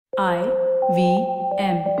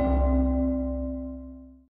I-V-M.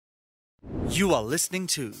 You are listening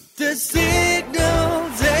to The Signal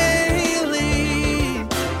Daily.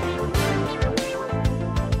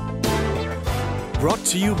 Brought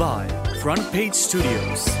to you by Front Page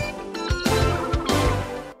Studios.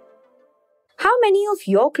 How many of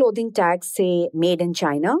your clothing tags say Made in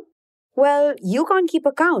China? Well, you can't keep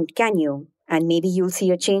a count, can you? And maybe you'll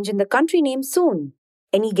see a change in the country name soon.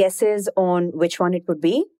 Any guesses on which one it would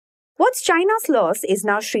be? What's China's loss is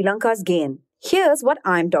now Sri Lanka's gain. Here's what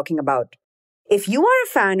I'm talking about. If you are a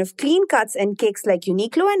fan of clean cuts and kicks like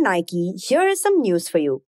Uniqlo and Nike, here is some news for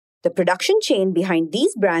you. The production chain behind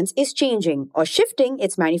these brands is changing or shifting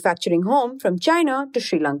its manufacturing home from China to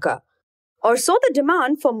Sri Lanka. Or so the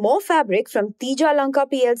demand for more fabric from Teja Lanka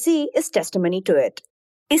PLC is testimony to it.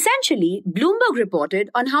 Essentially, Bloomberg reported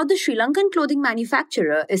on how the Sri Lankan clothing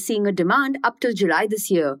manufacturer is seeing a demand up till July this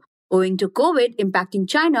year, owing to COVID impacting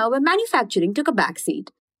China where manufacturing took a backseat.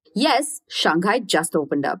 Yes, Shanghai just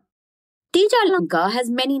opened up. Teja Lanka has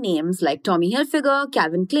many names like Tommy Hilfiger,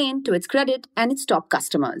 Calvin Klein to its credit and its top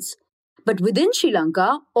customers. But within Sri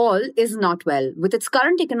Lanka, all is not well with its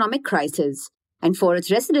current economic crisis. And for its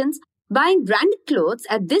residents, buying branded clothes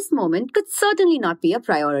at this moment could certainly not be a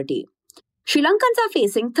priority. Sri Lankans are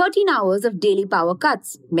facing 13 hours of daily power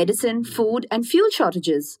cuts, medicine, food, and fuel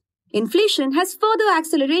shortages. Inflation has further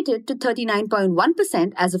accelerated to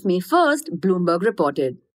 39.1% as of May 1st, Bloomberg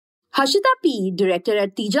reported. Harshita P., director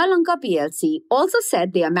at Teja Lanka PLC, also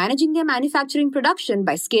said they are managing their manufacturing production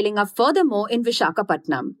by scaling up furthermore in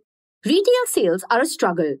Visakhapatnam. Retail sales are a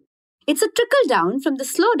struggle. It's a trickle-down from the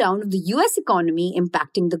slowdown of the US economy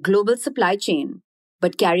impacting the global supply chain.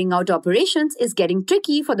 But carrying out operations is getting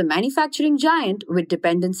tricky for the manufacturing giant with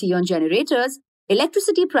dependency on generators,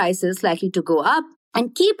 electricity prices likely to go up,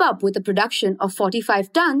 and keep up with the production of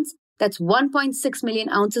 45 tons, that's 1.6 million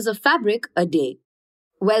ounces of fabric a day.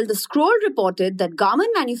 Well, the Scroll reported that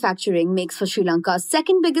garment manufacturing makes for Sri Lanka's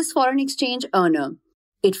second biggest foreign exchange earner.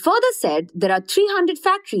 It further said there are 300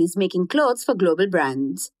 factories making clothes for global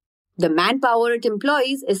brands. The manpower it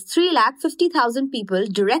employs is 350,000 people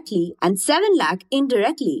directly and 7 lakh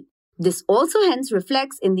indirectly. This also hence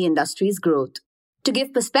reflects in the industry's growth. To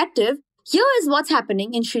give perspective, here is what's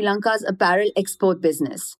happening in Sri Lanka's apparel export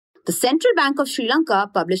business. The Central Bank of Sri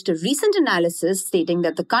Lanka published a recent analysis stating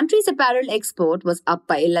that the country's apparel export was up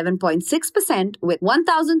by 11.6% with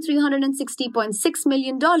 $1,360.6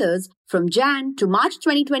 million from Jan to March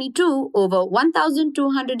 2022 over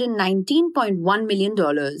 $1,219.1 million.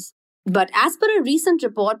 But as per a recent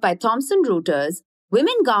report by Thomson Reuters,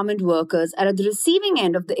 women garment workers are at the receiving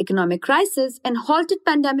end of the economic crisis and halted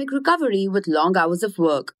pandemic recovery with long hours of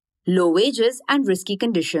work, low wages, and risky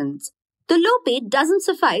conditions. The low pay doesn't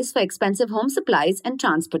suffice for expensive home supplies and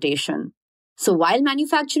transportation. So while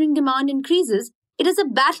manufacturing demand increases, it is a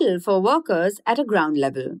battle for workers at a ground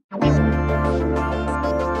level.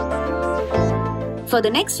 For the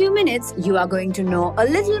next few minutes, you are going to know a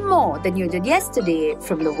little more than you did yesterday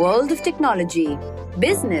from the world of technology,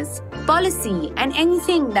 business, policy, and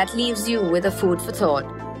anything that leaves you with a food for thought.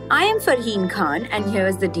 I am Farheen Khan, and here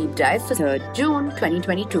is the deep dive for 3rd June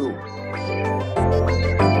 2022.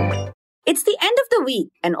 It's the end of the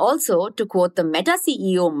week, and also, to quote the Meta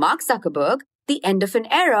CEO Mark Zuckerberg, the end of an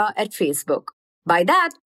era at Facebook. By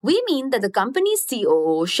that, we mean that the company's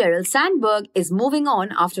COO, Sheryl Sandberg, is moving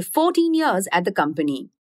on after 14 years at the company.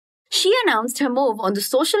 She announced her move on the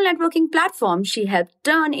social networking platform she helped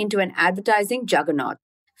turn into an advertising juggernaut,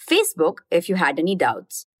 Facebook, if you had any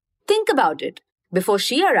doubts. Think about it. Before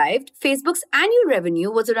she arrived, Facebook's annual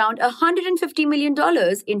revenue was around $150 million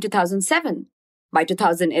in 2007. By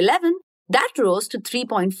 2011, that rose to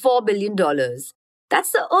 $3.4 billion.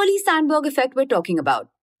 That's the early Sandberg effect we're talking about.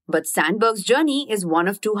 But Sandberg's journey is one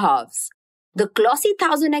of two halves. The glossy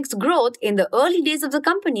 1000x growth in the early days of the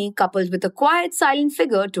company coupled with a quiet, silent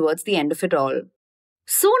figure towards the end of it all.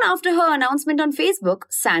 Soon after her announcement on Facebook,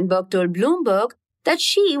 Sandberg told Bloomberg that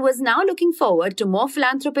she was now looking forward to more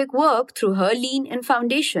philanthropic work through her Lean-In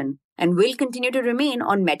Foundation and will continue to remain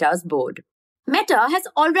on Meta's board. Meta has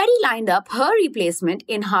already lined up her replacement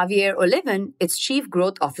in Javier Olivan, its chief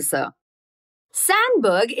growth officer.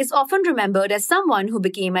 Sandberg is often remembered as someone who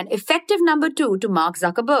became an effective number 2 to Mark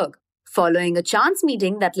Zuckerberg, following a chance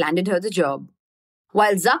meeting that landed her the job.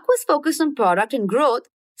 While Zuck was focused on product and growth,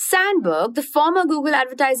 Sandberg, the former Google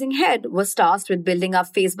advertising head, was tasked with building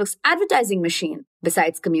up Facebook's advertising machine,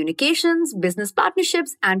 besides communications, business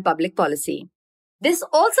partnerships, and public policy. This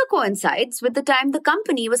also coincides with the time the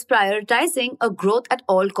company was prioritizing a growth at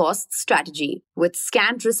all costs strategy, with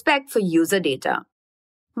scant respect for user data.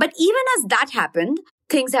 But even as that happened,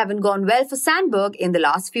 things haven't gone well for Sandberg in the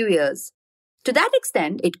last few years. To that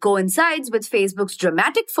extent, it coincides with Facebook's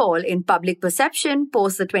dramatic fall in public perception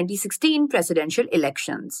post the 2016 presidential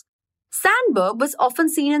elections. Sandberg was often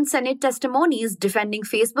seen in Senate testimonies defending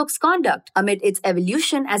Facebook's conduct amid its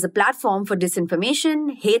evolution as a platform for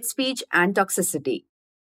disinformation, hate speech, and toxicity.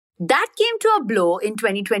 That came to a blow in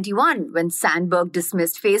 2021 when Sandberg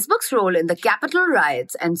dismissed Facebook's role in the Capitol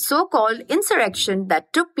riots and so-called insurrection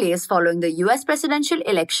that took place following the US presidential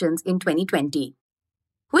elections in 2020.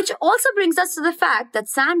 Which also brings us to the fact that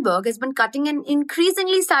Sandberg has been cutting an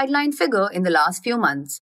increasingly sidelined figure in the last few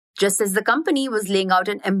months, just as the company was laying out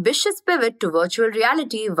an ambitious pivot to virtual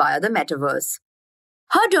reality via the metaverse.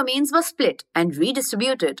 Her domains were split and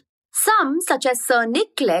redistributed. Some, such as Sir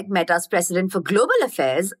Nick Clegg, Meta's president for global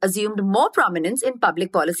affairs, assumed more prominence in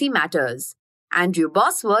public policy matters. Andrew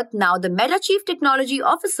Bosworth, now the Meta chief technology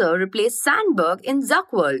officer, replaced Sandberg in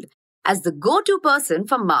Zuckworld as the go-to person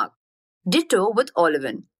for Mark. Ditto with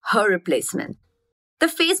Oliven, her replacement. The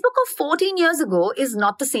Facebook of 14 years ago is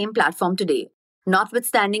not the same platform today.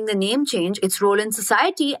 Notwithstanding the name change, its role in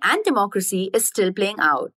society and democracy is still playing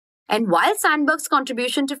out. And while Sandberg's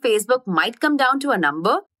contribution to Facebook might come down to a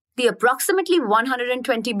number, the approximately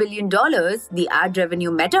 $120 billion the ad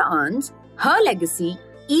revenue Meta earns, her legacy,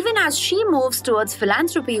 even as she moves towards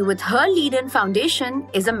philanthropy with her lead-in foundation,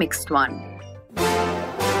 is a mixed one.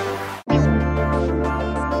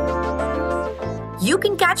 You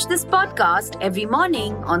can catch this podcast every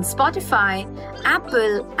morning on Spotify,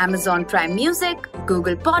 Apple, Amazon Prime Music,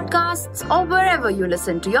 Google Podcasts, or wherever you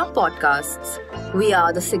listen to your podcasts. We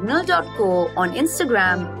are thesignal.co on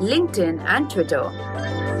Instagram, LinkedIn, and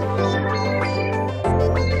Twitter.